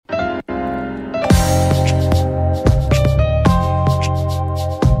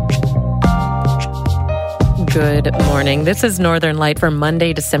Good morning. This is Northern Light for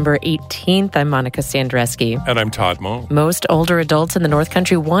Monday, December 18th. I'm Monica Sandreski. And I'm Todd Moe. Most older adults in the North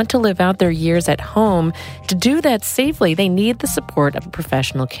Country want to live out their years at home. To do that safely, they need the support of a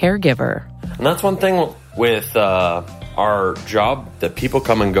professional caregiver. And that's one thing with our job, that people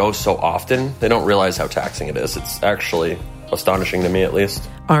come and go so often, they don't realize how taxing it is. It's actually astonishing to me, at least.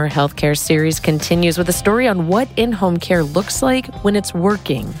 Our healthcare series continues with a story on what in-home care looks like when it's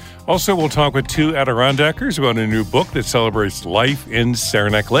working. Also, we'll talk with two Adirondackers about a new book that celebrates life in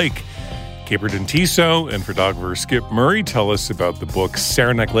Saranac Lake. Caperton Tissot and photographer Skip Murray tell us about the book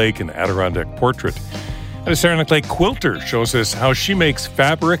Saranac Lake and Adirondack Portrait. And a Saranac Lake quilter shows us how she makes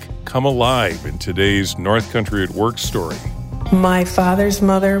fabric come alive in today's North Country at Work story. My father's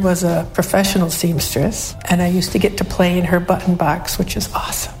mother was a professional seamstress, and I used to get to play in her button box, which is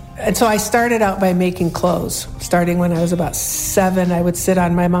awesome. And so I started out by making clothes. Starting when I was about 7, I would sit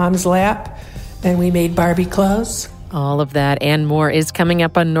on my mom's lap, and we made Barbie clothes. All of that and more is coming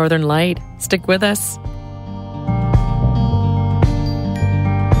up on Northern Light. Stick with us.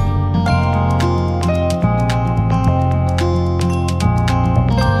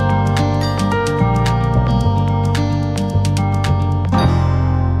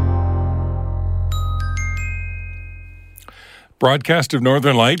 Broadcast of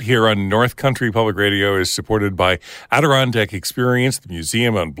Northern Light here on North Country Public Radio is supported by Adirondack Experience, the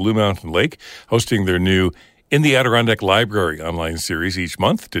museum on Blue Mountain Lake, hosting their new In the Adirondack Library online series each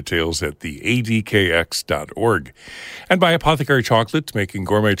month. Details at the adkx.org. And by Apothecary Chocolates, making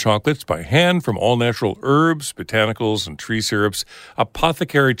gourmet chocolates by hand from all natural herbs, botanicals, and tree syrups.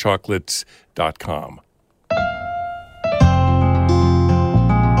 apothecarychocolates.com.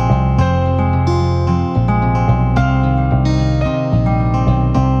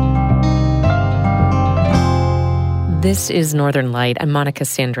 This is Northern Light. I'm Monica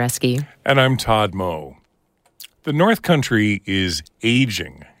Sandreski. And I'm Todd Moe. The North Country is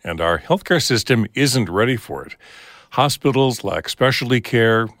aging, and our healthcare system isn't ready for it. Hospitals lack specialty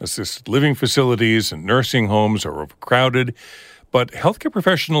care, assisted living facilities and nursing homes are overcrowded, but healthcare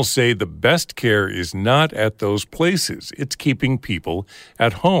professionals say the best care is not at those places. It's keeping people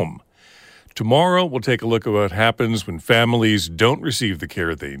at home. Tomorrow, we'll take a look at what happens when families don't receive the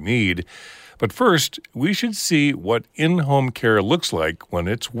care they need. But first, we should see what in-home care looks like when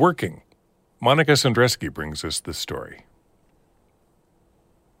it's working. Monica Sandreski brings us this story.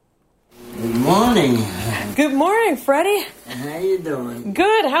 Good morning. Good morning, Freddie. How you doing?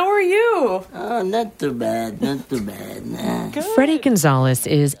 Good. How are you? Oh, not too bad. Nah. Freddie Gonzalez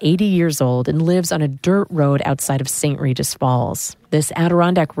is 80 years old and lives on a dirt road outside of St. Regis Falls. This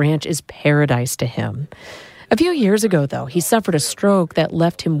Adirondack ranch is paradise to him. A few years ago, though, he suffered a stroke that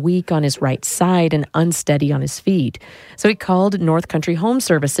left him weak on his right side and unsteady on his feet. So he called North Country Home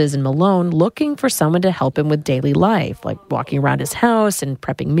Services in Malone looking for someone to help him with daily life, like walking around his house and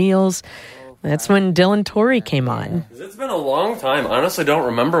prepping meals. That's when Dylan Torrey came on. It's been a long time. I honestly don't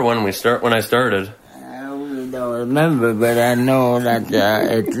remember when I started. I really don't remember, but I know that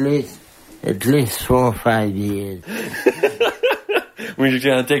at least 4 or 5 years. We're just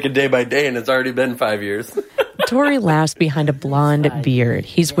going to take it day by day, and it's already been 5 years. Torrey laughs behind a blonde beard.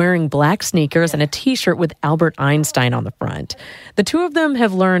 He's wearing black sneakers and a T-shirt with Albert Einstein on the front. The two of them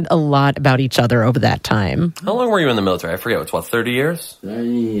have learned a lot about each other over that time. How long were you in the military? I forget. It's 30 years? 30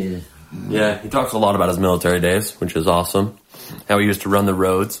 years. Yeah, he talks a lot about his military days, which is awesome. How he used to run the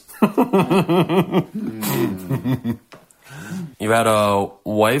roads. You had a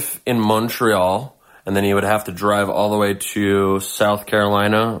wife in Montreal, and then he would have to drive all the way to South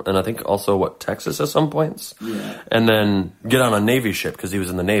Carolina, and I think also, Texas at some points? Yeah. And then get on a Navy ship, because he was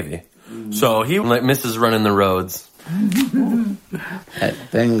in the Navy. Mm-hmm. So he misses running the roads.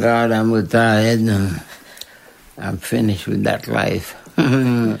 Thank God I'm retired and I'm finished with that life.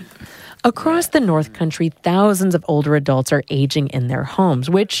 Across the North Country, thousands of older adults are aging in their homes,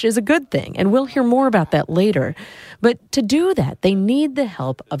 which is a good thing, and we'll hear more about that later. But to do that, they need the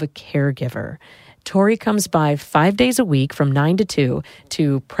help of a caregiver. Torrey comes by 5 days a week from 9 to 2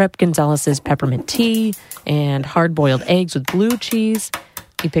 to prep Gonzalez's peppermint tea and hard-boiled eggs with blue cheese.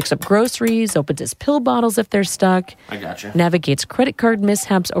 He picks up groceries, opens his pill bottles if they're stuck. I gotcha. Navigates credit card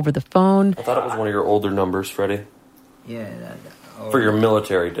mishaps over the phone. I thought it was one of your older numbers, Freddie. Yeah. For your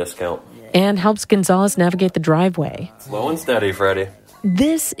military discount. And helps Gonzalez navigate the driveway. Slow and steady, Freddie.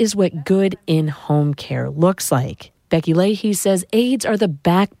 This is what good in-home care looks like. Becky Leahy says aides are the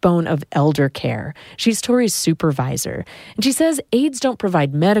backbone of Eldercare. She's Torrey's supervisor. And she says aides don't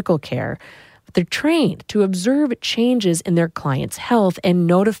provide medical care, but they're trained to observe changes in their client's health and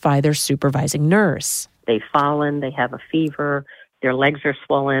notify their supervising nurse. They've fallen, they have a fever, their legs are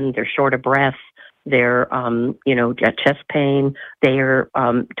swollen, they're short of breath. They're, got chest pain. They're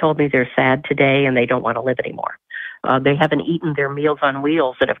told me they're sad today and they don't want to live anymore. They haven't eaten their Meals on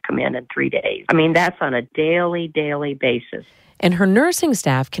Wheels that have come in 3 days. I mean, that's on a daily basis. And her nursing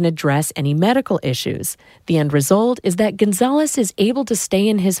staff can address any medical issues. The end result is that Gonzalez is able to stay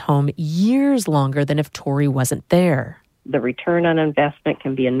in his home years longer than if Tori wasn't there. The return on investment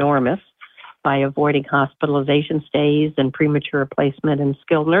can be enormous by avoiding hospitalization stays and premature placement in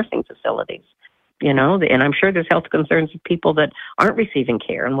skilled nursing facilities. And I'm sure there's health concerns of people that aren't receiving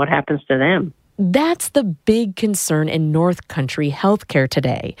care and what happens to them. That's the big concern in North Country healthcare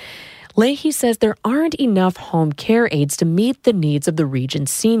today. Leahy says there aren't enough home care aides to meet the needs of the region's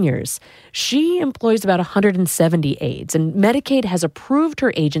seniors. She employs about 170 aides, and Medicaid has approved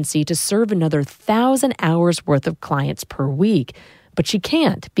her agency to serve another 1,000 hours worth of clients per week. But she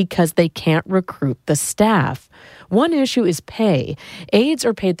can't because they can't recruit the staff. One issue is pay. Aides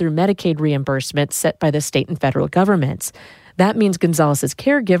are paid through Medicaid reimbursements set by the state and federal governments. That means Gonzalez's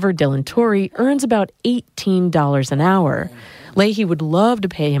caregiver, Dylan Torrey, earns about $18 an hour. Leahy would love to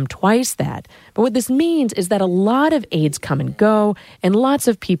pay him twice that. But what this means is that a lot of aides come and go, and lots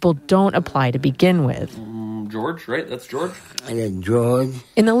of people don't apply to begin with. George, right? That's George? Yeah, George.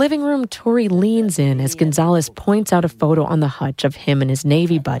 In the living room, Tori leans in as Gonzalez points out a photo on the hutch of him and his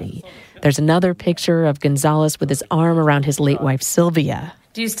Navy buddy. There's another picture of Gonzalez with his arm around his late wife, Sylvia.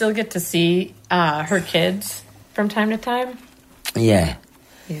 Do you still get to see her kids from time to time? Yeah.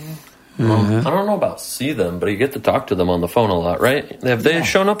 Well, I don't know about see them, but you get to talk to them on the phone a lot, right? Have they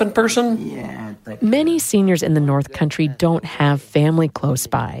shown up in person? Yeah. Many seniors in the North Country don't have family close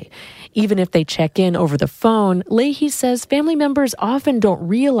by. Even if they check in over the phone, Leahy says family members often don't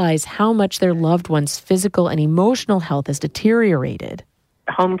realize how much their loved one's physical and emotional health has deteriorated.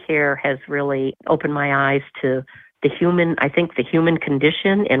 Home care has really opened my eyes to the human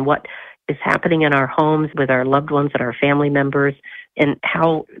condition and what is happening in our homes with our loved ones and our family members, and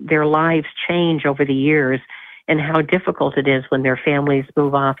how their lives change over the years, and how difficult it is when their families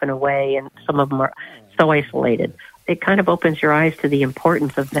move off and away, and some of them are so isolated. It kind of opens your eyes to the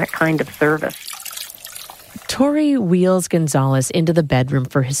importance of that kind of service. Tori wheels Gonzalez into the bedroom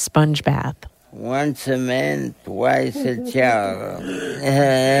for his sponge bath. Once a man, twice a child.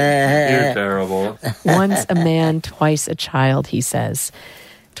 You're terrible. Once a man, twice a child, he says.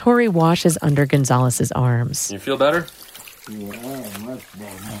 Tori washes under Gonzalez's arms. You feel better? Yeah, much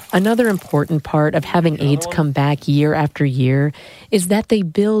better. Another important part of having aides come back year after year is that they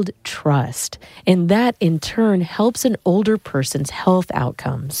build trust, and that in turn helps an older person's health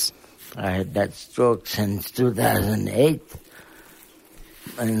outcomes. I had that stroke since 2008,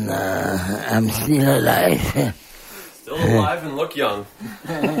 and I'm still alive. Still alive and look young.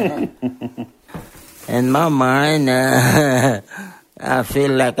 In my mind, I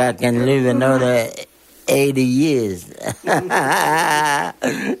feel like I can live another 80 years. I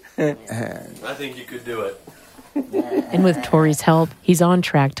think you could do it. And with Tori's help, he's on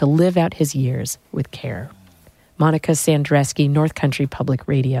track to live out his years with care. Monica Sandreski, North Country Public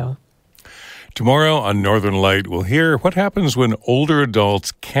Radio. Tomorrow on Northern Light, we'll hear what happens when older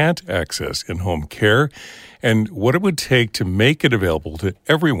adults can't access in-home care and what it would take to make it available to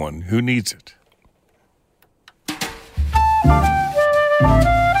everyone who needs it.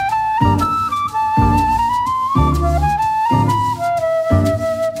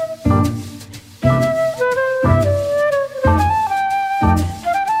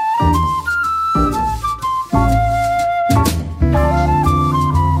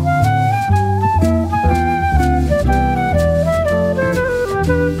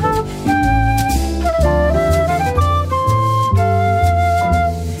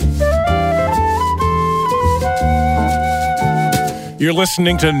 You're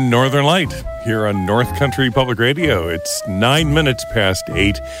listening to Northern Light here on North Country Public Radio. It's 9 minutes past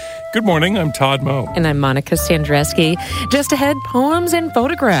 8. Good morning, I'm Todd Moe. And I'm Monica Sandreski. Just ahead, Poems and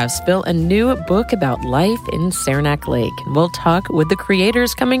Photographs fill a new book about life in Saranac Lake. And we'll talk with the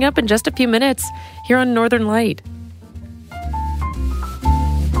creators coming up in just a few minutes here on Northern Light.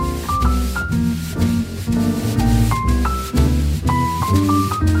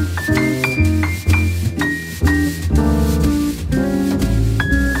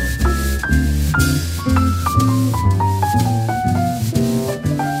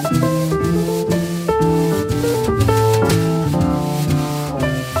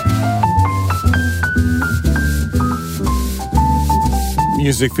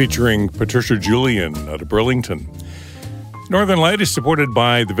 Music featuring Patricia Julian out of Burlington. Northern Light is supported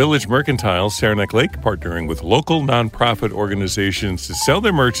by the Village Mercantile, Saranac Lake, partnering with local nonprofit organizations to sell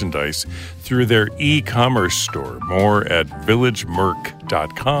their merchandise through their e-commerce store. More at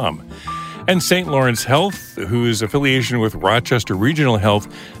villagemerc.com. And St. Lawrence Health, whose affiliation with Rochester Regional Health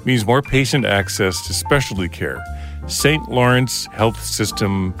means more patient access to specialty care.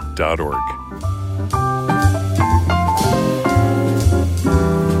 stlawrencehealthsystem.org.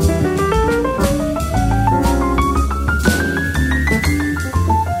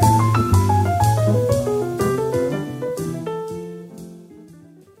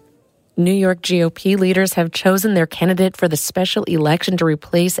 New York GOP leaders have chosen their candidate for the special election to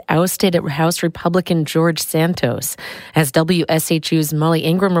replace ousted House Republican George Santos. As WSHU's Molly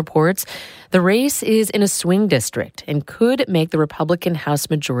Ingram reports, the race is in a swing district and could make the Republican House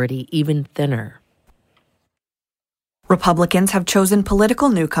majority even thinner. Republicans have chosen political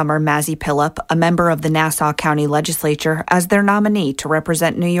newcomer Mazi Pilip, a member of the Nassau County Legislature, as their nominee to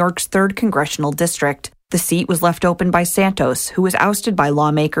represent New York's 3rd Congressional District. The seat was left open by Santos, who was ousted by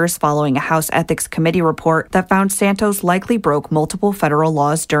lawmakers following a House Ethics Committee report that found Santos likely broke multiple federal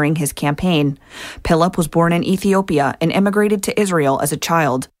laws during his campaign. Pilip was born in Ethiopia and immigrated to Israel as a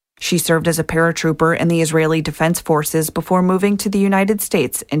child. She served as a paratrooper in the Israeli Defense Forces before moving to the United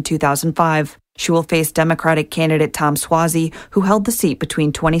States in 2005. She will face Democratic candidate Tom Suozzi, who held the seat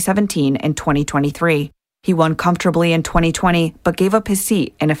between 2017 and 2023. He won comfortably in 2020, but gave up his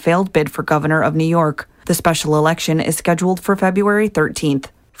seat in a failed bid for governor of New York. The special election is scheduled for February 13th.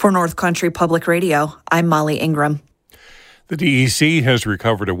 For North Country Public Radio, I'm Molly Ingram. The DEC has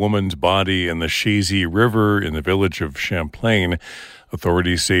recovered a woman's body in the Shazy River in the village of Champlain.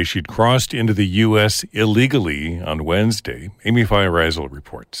 Authorities say she'd crossed into the U.S. illegally on Wednesday. Amy Feiereisel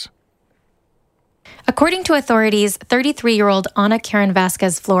reports. According to authorities, 33-year-old Ana Karen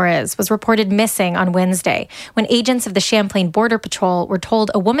Vasquez Flores was reported missing on Wednesday when agents of the Champlain Border Patrol were told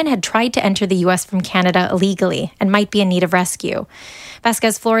a woman had tried to enter the U.S. from Canada illegally and might be in need of rescue.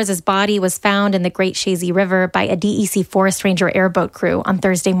 Vasquez Flores' body was found in the Great Shazy River by a DEC Forest Ranger airboat crew on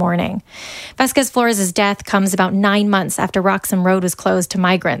Thursday morning. Vasquez Flores' death comes about 9 months after Roxham Road was closed to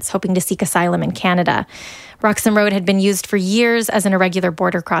migrants hoping to seek asylum in Canada. Roxham Road had been used for years as an irregular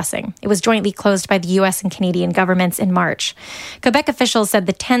border crossing. It was jointly closed by the U.S. and Canadian governments in March. Quebec officials said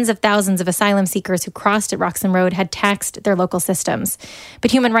the tens of thousands of asylum seekers who crossed at Roxham Road had taxed their local systems. But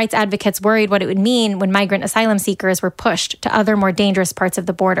human rights advocates worried what it would mean when migrant asylum seekers were pushed to other more dangerous parts of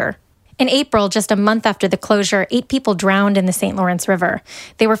the border. In April, just a month after the closure, 8 people drowned in the St. Lawrence River.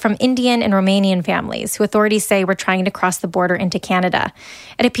 They were from Indian and Romanian families, who authorities say were trying to cross the border into Canada.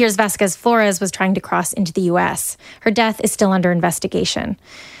 It appears Vasquez Flores was trying to cross into the U.S. Her death is still under investigation.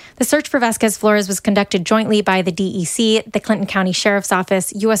 The search for Vasquez Flores was conducted jointly by the DEC, the Clinton County Sheriff's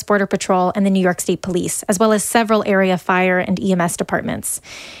Office, U.S. Border Patrol, and the New York State Police, as well as several area fire and EMS departments.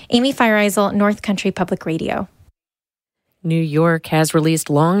 Amy Feiereisel, North Country Public Radio. New York has released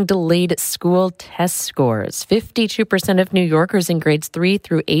long-delayed school test scores. 52% of New Yorkers in grades 3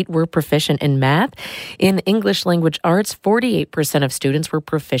 through 8 were proficient in math. In English language arts, 48% of students were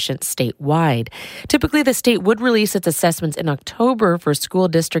proficient statewide. Typically, the state would release its assessments in October for school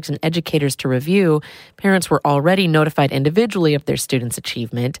districts and educators to review. Parents were already notified individually of their students'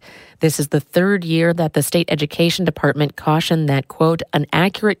 achievement. This is the 3rd year that the state education department cautioned that, quote, an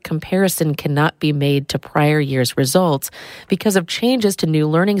accurate comparison cannot be made to prior year's results because of changes to new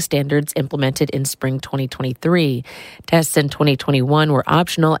learning standards implemented in spring 2023. Tests in 2021 were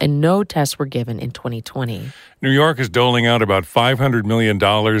optional and no tests were given in 2020. New York is doling out about $500 million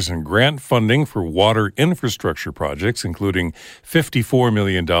in grant funding for water infrastructure projects, including $54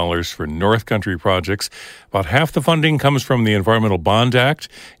 million for North Country projects. About half the funding comes from the Environmental Bond Act.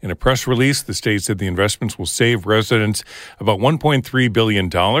 In a press release, the state said the investments will save residents about $1.3 billion,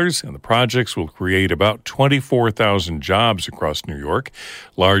 and the projects will create about 24,000 jobs across New York.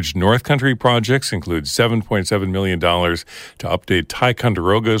 Large North Country projects include $7.7 million to update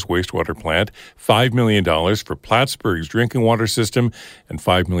Ticonderoga's wastewater plant, $5 million for Plattsburgh's drinking water system, and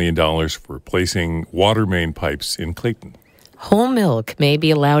 $5 million for replacing water main pipes in Clayton. Whole milk may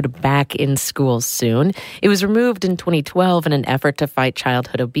be allowed back in schools soon. It was removed in 2012 in an effort to fight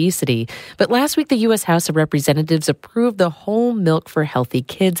childhood obesity. But last week, the U.S. House of Representatives approved the Whole Milk for Healthy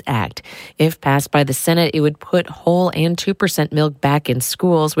Kids Act. If passed by the Senate, it would put whole and 2% milk back in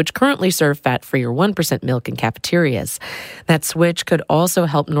schools, which currently serve fat-free or 1% milk in cafeterias. That switch could also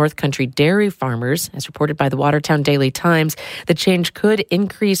help North Country dairy farmers. As reported by the Watertown Daily Times, the change could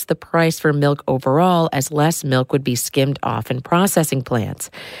increase the price for milk overall, as less milk would be skimmed off in processing plants.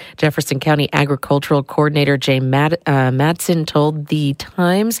 Jefferson County Agricultural Coordinator Jay Madsen told the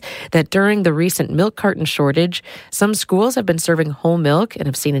Times that during the recent milk carton shortage, some schools have been serving whole milk and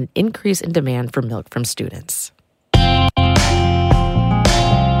have seen an increase in demand for milk from students.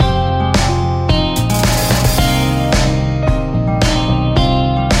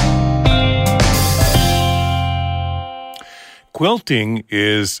 Quilting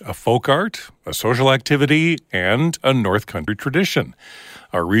is a folk art, a social activity, and a North Country tradition.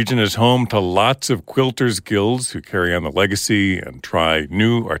 Our region is home to lots of quilters' guilds who carry on the legacy and try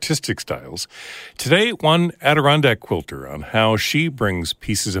new artistic styles. Today, one Adirondack quilter on how she brings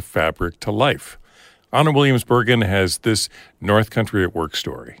pieces of fabric to life. Anna Williams-Bergen has this North Country at Work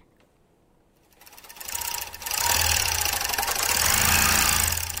story.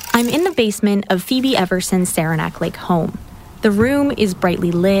 I'm in the basement of Phoebe Everson's Saranac Lake home. The room is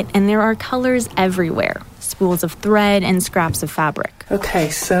brightly lit, and there are colors everywhere, spools of thread and scraps of fabric. Okay,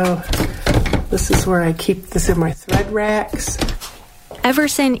 so this is where I keep this in my thread racks.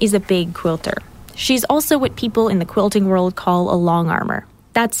 Everson is a big quilter. She's also what people in the quilting world call a long armer.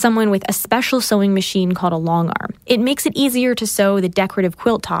 That's someone with a special sewing machine called a long arm. It makes it easier to sew the decorative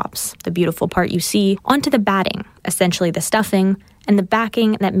quilt tops, the beautiful part you see, onto the batting, essentially the stuffing, and the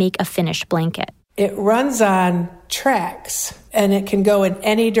backing that make a finished blanket. It runs on tracks, and it can go in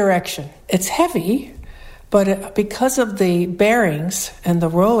any direction. It's heavy, but because of the bearings and the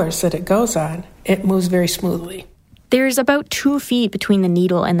rollers that it goes on, it moves very smoothly. There's about 2 feet between the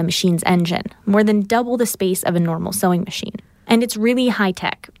needle and the machine's engine, more than double the space of a normal sewing machine. And it's really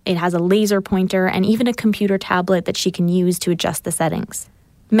high-tech. It has a laser pointer and even a computer tablet that she can use to adjust the settings.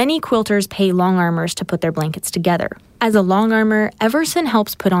 Many quilters pay long armers to put their blankets together. As a long armer, Everson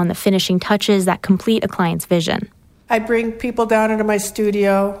helps put on the finishing touches that complete a client's vision. I bring people down into my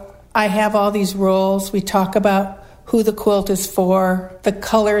studio. I have all these rolls. We talk about who the quilt is for. The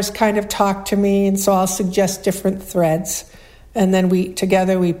colors kind of talk to me, and so I'll suggest different threads. And then we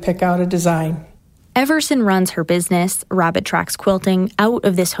pick out a design. Everson runs her business, Rabbit Tracks Quilting, out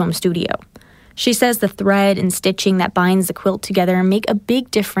of this home studio. She says the thread and stitching that binds the quilt together make a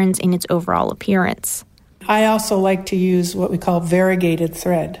big difference in its overall appearance. I also like to use what we call variegated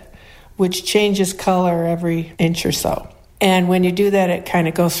thread, which changes color every inch or so. And when you do that, it kind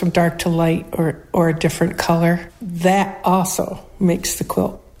of goes from dark to light or a different color. That also makes the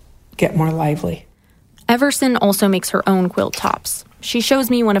quilt get more lively. Everson also makes her own quilt tops. She shows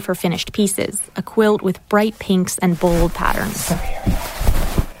me one of her finished pieces, a quilt with bright pinks and bold patterns. So here we go.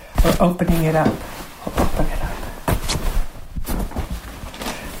 We're opening it up. We'll open it up.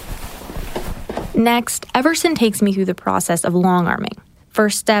 Next, Everson takes me through the process of long arming.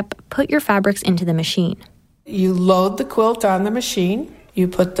 First step, put your fabrics into the machine. You load the quilt on the machine. You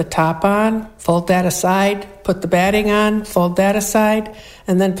put the top on, fold that aside, put the batting on, fold that aside,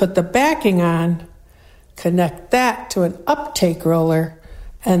 and then put the backing on, connect that to an uptake roller,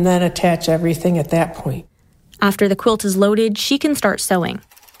 and then attach everything at that point. After the quilt is loaded, she can start sewing.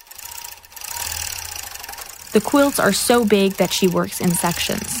 The quilts are so big that she works in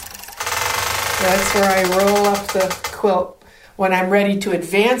sections. That's where I roll up the quilt when I'm ready to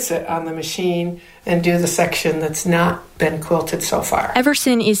advance it on the machine and do the section that's not been quilted so far.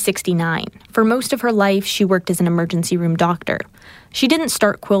 Everson is 69. For most of her life, she worked as an emergency room doctor. She didn't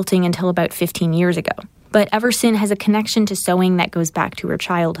start quilting until about 15 years ago. But Everson has a connection to sewing that goes back to her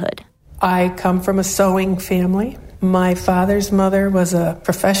childhood. I come from a sewing family. My father's mother was a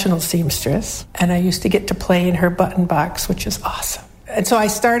professional seamstress, and I used to get to play in her button box, which is awesome. And so I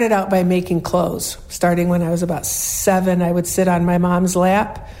started out by making clothes. Starting when I was about 7, I would sit on my mom's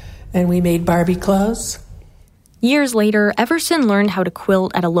lap, and we made Barbie clothes. Years later, Everson learned how to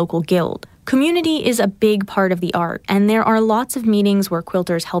quilt at a local guild. Community is a big part of the art, and there are lots of meetings where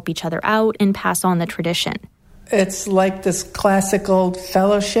quilters help each other out and pass on the tradition. It's like this classic old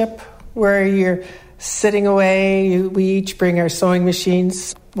fellowship where you're sitting away. We each bring our sewing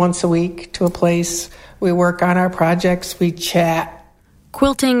machines once a week to a place. We work on our projects. We chat.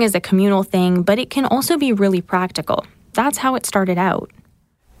 Quilting is a communal thing, but it can also be really practical. That's how it started out.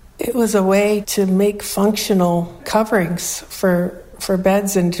 It was a way to make functional coverings for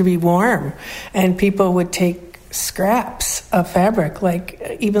beds and to be warm. And people would take scraps of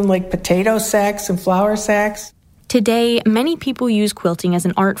fabric, even potato sacks and flour sacks. Today, many people use quilting as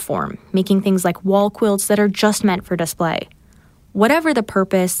an art form, making things like wall quilts that are just meant for display. Whatever the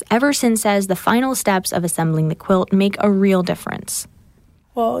purpose, Everson says the final steps of assembling the quilt make a real difference.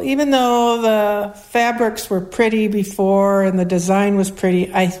 Well, even though the fabrics were pretty before and the design was pretty,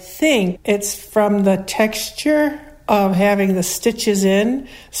 I think it's from the texture of having the stitches in,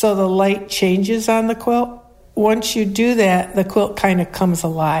 so the light changes on the quilt. Once you do that, the quilt kind of comes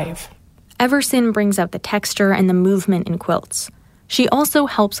alive. Everson brings out the texture and the movement in quilts. She also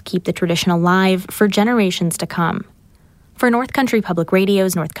helps keep the tradition alive for generations to come. For North Country Public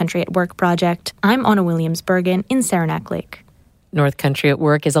Radio's North Country at Work project, I'm Anna Williams-Bergen in Saranac Lake. North Country at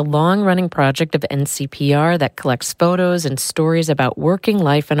Work is a long-running project of NCPR that collects photos and stories about working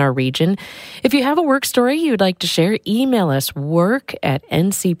life in our region. If you have a work story you'd like to share, email us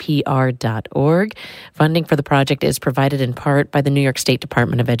work@ncpr.org. Funding for the project is provided in part by the New York State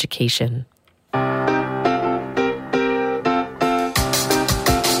Department of Education.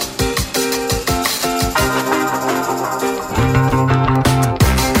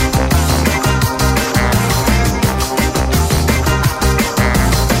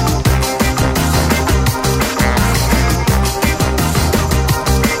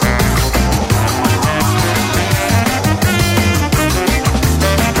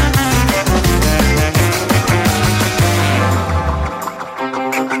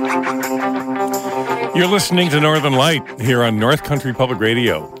 You're listening to Northern Light here on North Country Public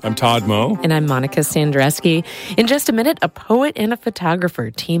Radio. I'm Todd Moe. And I'm Monica Sandreski. In just a minute, a poet and a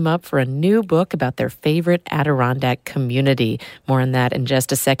photographer team up for a new book about their favorite Adirondack community. More on that in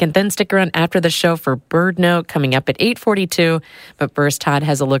just a second. Then stick around after the show for Bird Note coming up at 8:42. But first, Todd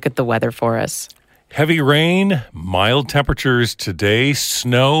has a look at the weather for us. Heavy rain, mild temperatures today,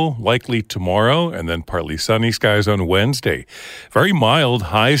 snow likely tomorrow, and then partly sunny skies on Wednesday. Very mild,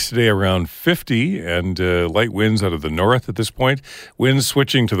 highs today around 50, and light winds out of the north at this point. Winds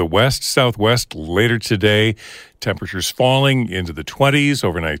switching to the west, southwest later today. Temperatures falling into the 20s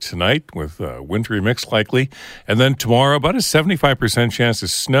overnight tonight with wintry mix likely. And then tomorrow, about a 75% chance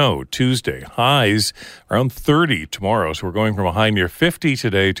of snow. Tuesday, highs around 30 tomorrow. So we're going from a high near 50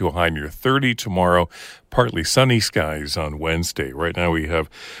 today to a high near 30 tomorrow. Partly sunny skies on Wednesday. Right now we have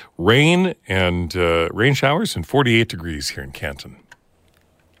rain and rain showers and 48 degrees here in Canton.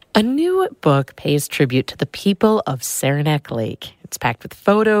 A new book pays tribute to the people of Saranac Lake. It's packed with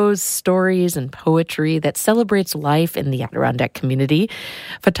photos, stories, and poetry that celebrates life in the Adirondack community.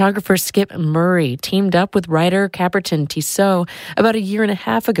 Photographer Skip Murray teamed up with writer Caperton Tissot about a year and a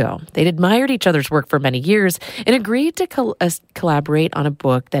half ago. They'd admired each other's work for many years and agreed to collaborate on a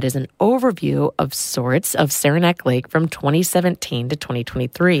book that is an overview of sorts of Saranac Lake from 2017 to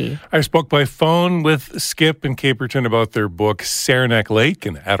 2023. I spoke by phone with Skip and Caperton about their book, Saranac Lake,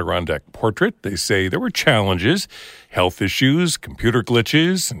 an Adirondack Portrait. They say there were challenges, health issues, computer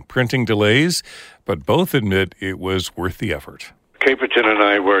glitches, and printing delays, but both admit it was worth the effort. Caperton and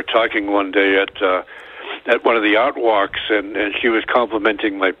I were talking one day at one of the art walks, and she was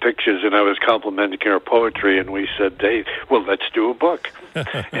complimenting my pictures, and I was complimenting her poetry, and we said, hey, well, let's do a book.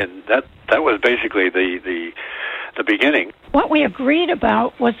 And that was basically the beginning. What we agreed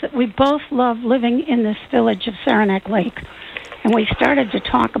about was that we both love living in this village of Saranac Lake, and we started to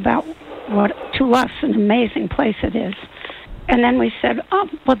talk about what, to us, an amazing place it is. And then we said, oh,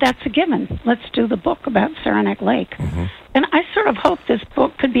 well, that's a given. Let's do the book about Saranac Lake. Mm-hmm. And I sort of hope this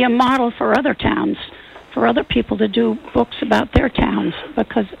book could be a model for other towns, for other people to do books about their towns,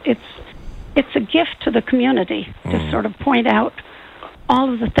 because it's a gift to the community to sort of point out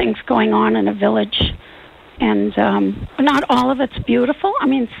all of the things going on in a village. And not all of it's beautiful. I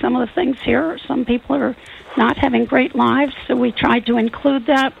mean, some of the things here, some people are not having great lives, so we tried to include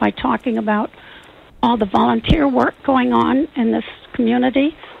that by talking about all the volunteer work going on in this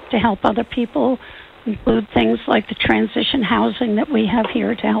community to help other people, include things like the transition housing that we have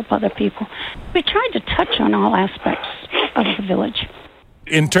here to help other people. We tried to touch on all aspects of the village.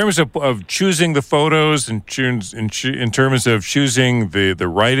 In terms of choosing the photos, and in terms of choosing the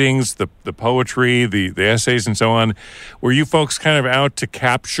writings, the poetry, the essays, and so on, were you folks kind of out to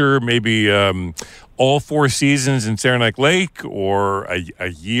capture maybe all 4 seasons in Saranac Lake, or a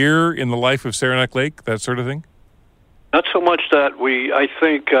year in the life of Saranac Lake, that sort of thing? Not so much that I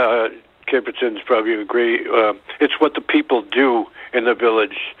think Caperton's probably agree. It's what the people do in the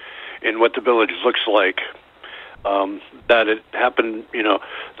village, and what the village looks like. That it happened,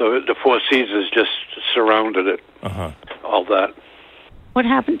 the 4 seasons just surrounded it, all that. What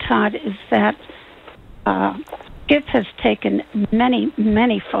happened, Todd, is that Skip has taken many,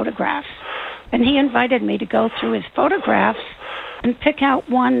 many photographs, and he invited me to go through his photographs and pick out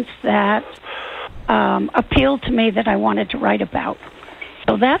ones that appealed to me that I wanted to write about.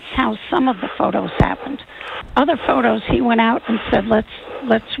 So that's how some of the photos happened. Other photos, he went out and said,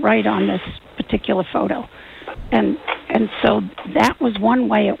 let's write on this particular photo. And so that was one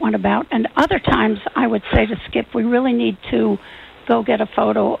way it went about. And other times I would say to Skip, we really need to go get a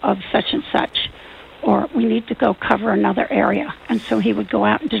photo of such and such, or we need to go cover another area. And so he would go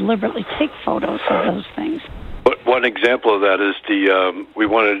out and deliberately take photos of those things. But one example of that is we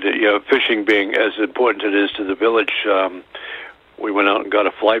wanted fishing being as important as it is to the village. We went out and got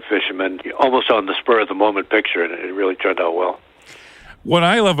a fly fisherman almost on the spur of the moment picture, and it really turned out well. What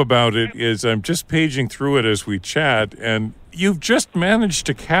I love about it is I'm just paging through it as we chat, and you've just managed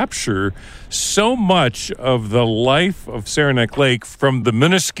to capture so much of the life of Saranac Lake, from the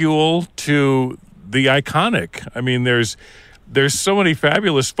minuscule to the iconic. I mean, there's so many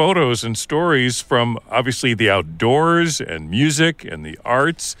fabulous photos and stories from obviously the outdoors and music and the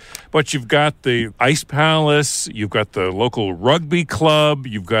arts, but you've got the Ice Palace, you've got the local rugby club,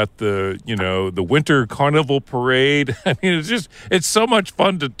 you've got the winter carnival parade. I mean, it's so much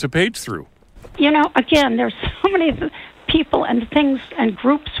fun to page through. Again, there's so many people and things and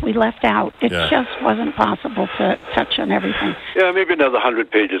groups we left out. It just wasn't possible to touch on everything. Yeah, maybe another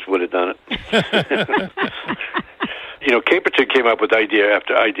 100 pages would have done it. Caperton came up with idea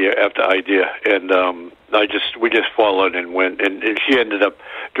after idea after idea, and we just followed and went. And she ended up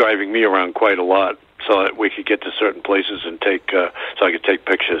driving me around quite a lot so that we could get to certain places and so I could take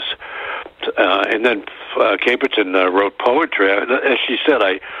pictures. And then Caperton wrote poetry. As she said,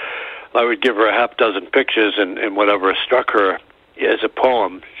 I would give her a half dozen pictures, and whatever struck her as a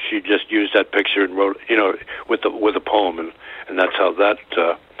poem, she just used that picture and wrote, with a poem, and that's how that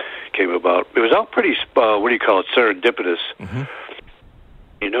came about. It was all pretty, serendipitous. Mm-hmm.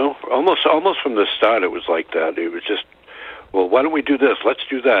 Almost from the start, it was like that. It was just, well, why don't we do this? Let's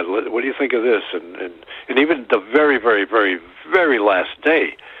do that. What do you think of this? And even the very, very, very, very last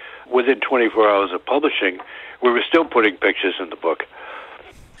day, within 24 hours of publishing, we were still putting pictures in the book.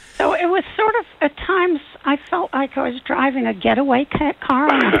 So it was sort of, at times, I felt like I was driving a getaway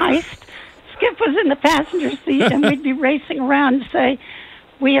car on a heist. Skip was in the passenger seat, and we'd be racing around and say,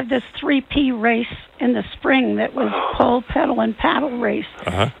 we have this 3P race in the spring that was pole, pedal, and paddle race.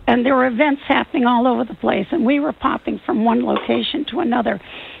 Uh-huh. And there were events happening all over the place, and we were popping from one location to another.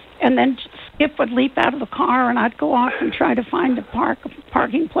 And then Skip would leap out of the car, and I'd go off and try to find a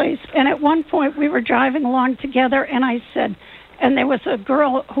parking place. And at one point, we were driving along together, and I said, and there was a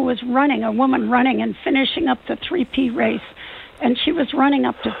girl who was running, a woman running and finishing up the 3P race. And she was running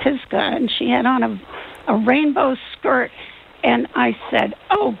up to Pisgah, and she had on a rainbow skirt. And I said,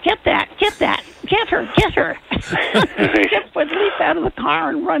 oh, get her. Skip would leap out of the car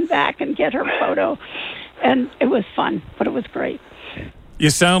and run back and get her photo. And it was fun, but it was great.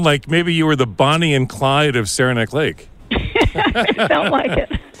 You sound like maybe you were the Bonnie and Clyde of Saranac Lake. It felt like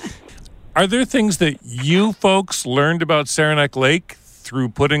it. Are there things that you folks learned about Saranac Lake through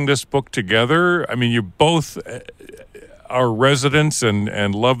putting this book together? I mean, you both are residents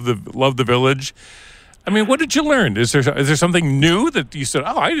and love the village. I mean, what did you learn? Is there something new that you said,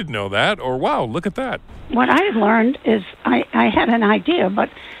 oh, I didn't know that, or wow, look at that? What I learned is I had an idea, but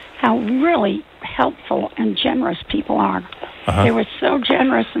how really helpful and generous people are. Uh-huh. They were so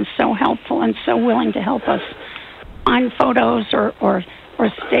generous and so helpful and so willing to help us find photos or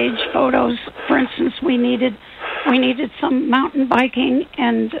stage photos. For instance, we needed some mountain biking,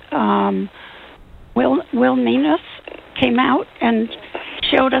 and Will Minas came out and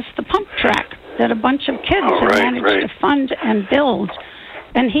showed us the pump track that a bunch of kids had managed to fund and build.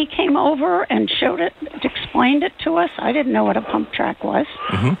 And he came over and showed it, explained it to us. I didn't know what a pump track was.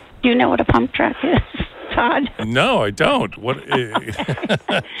 Mm-hmm. Do you know what a pump track is, Todd? No, I don't. What?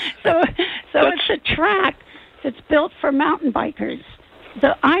 So it's a track that's built for mountain bikers.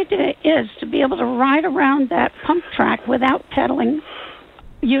 The idea is to be able to ride around that pump track without pedaling,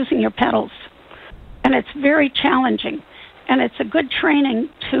 using your pedals. And it's very challenging. And it's a good training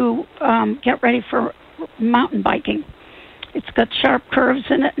to get ready for mountain biking. It's got sharp curves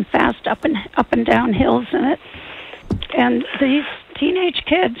in it and fast up and down hills in it. And these teenage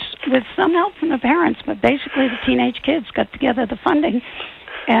kids, with some help from the parents, but basically the teenage kids got together the funding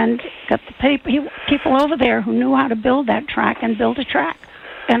and got the people over there who knew how to build that track and build a track.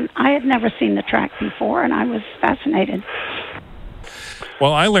 And I had never seen the track before, and I was fascinated.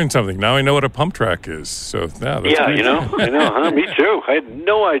 Well, I learned something. Now I know what a pump track is. So that's I know, huh? Me too. I had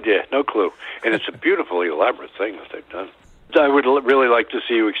no idea, no clue. And it's a beautifully elaborate thing that they've done. I would really like to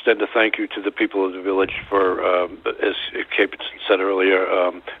see you extend a thank you to the people of the village for, as Caperton said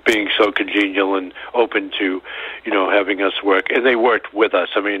earlier, being so congenial and open to, having us work. And they worked with us.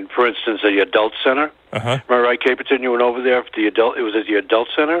 I mean, for instance, the adult center. Uh-huh. Am I right, Caperton? You went over there for it was at the adult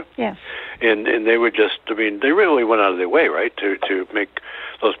center? Yes. And they were just, they really went out of their way, right, to make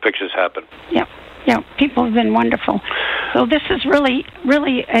those pictures happen. Yeah. Yeah, people have been wonderful. So this is really,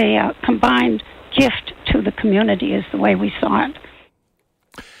 really a combined gift to the community is the way we saw it.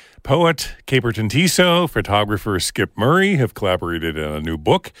 Poet Caperton Tissot, photographer Skip Murray have collaborated in a new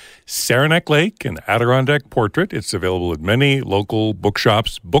book, Saranac Lake, an Adirondack Portrait. It's available at many local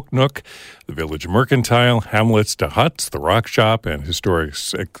bookshops, Book Nook, the Village Mercantile, Hamlet's to Huts, the Rock Shop, and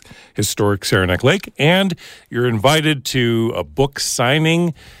historic Saranac Lake. And you're invited to a book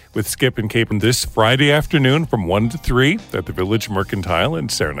signing with Skip and Caperton this Friday afternoon from 1 to 3 at the Village Mercantile in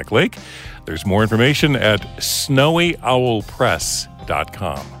Saranac Lake. There's more information at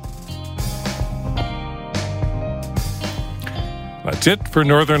snowyowlpress.com. That's it for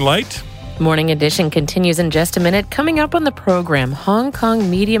Northern Light. Morning Edition continues in just a minute. Coming up on the program, Hong Kong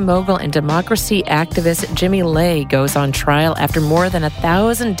media mogul and democracy activist Jimmy Lai goes on trial after more than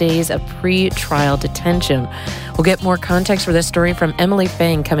 1,000 days of pre-trial detention. We'll get more context for this story from Emily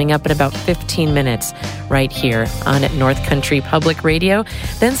Fang coming up in about 15 minutes right here on North Country Public Radio.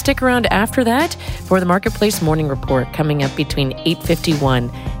 Then stick around after that for the Marketplace Morning Report coming up between 8:51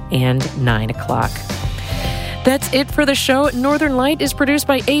 and 9 o'clock. That's it for the show. Northern Light is produced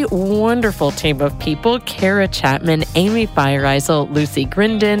by a wonderful team of people. Kara Chapman, Amy Feiereisel, Lucy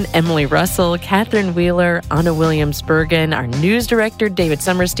Grindon, Emily Russell, Catherine Wheeler, Anna Williams-Bergen, our news director, David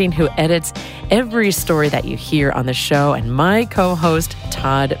Summerstein, who edits every story that you hear on the show, and my co-host,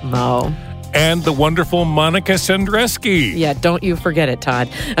 Todd Moe. And the wonderful Monica Sandreski. Yeah, don't you forget it, Todd.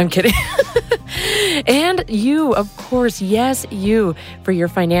 I'm kidding. And you, of course, yes, you, for your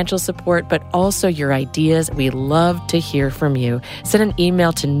financial support, but also your ideas. We love to hear from you. Send an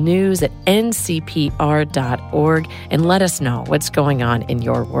email to news@ncpr.org and let us know what's going on in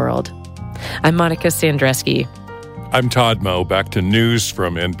your world. I'm Monica Sandreski. I'm Todd Moe. Back to news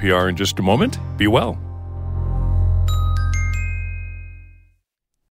from NPR in just a moment. Be well.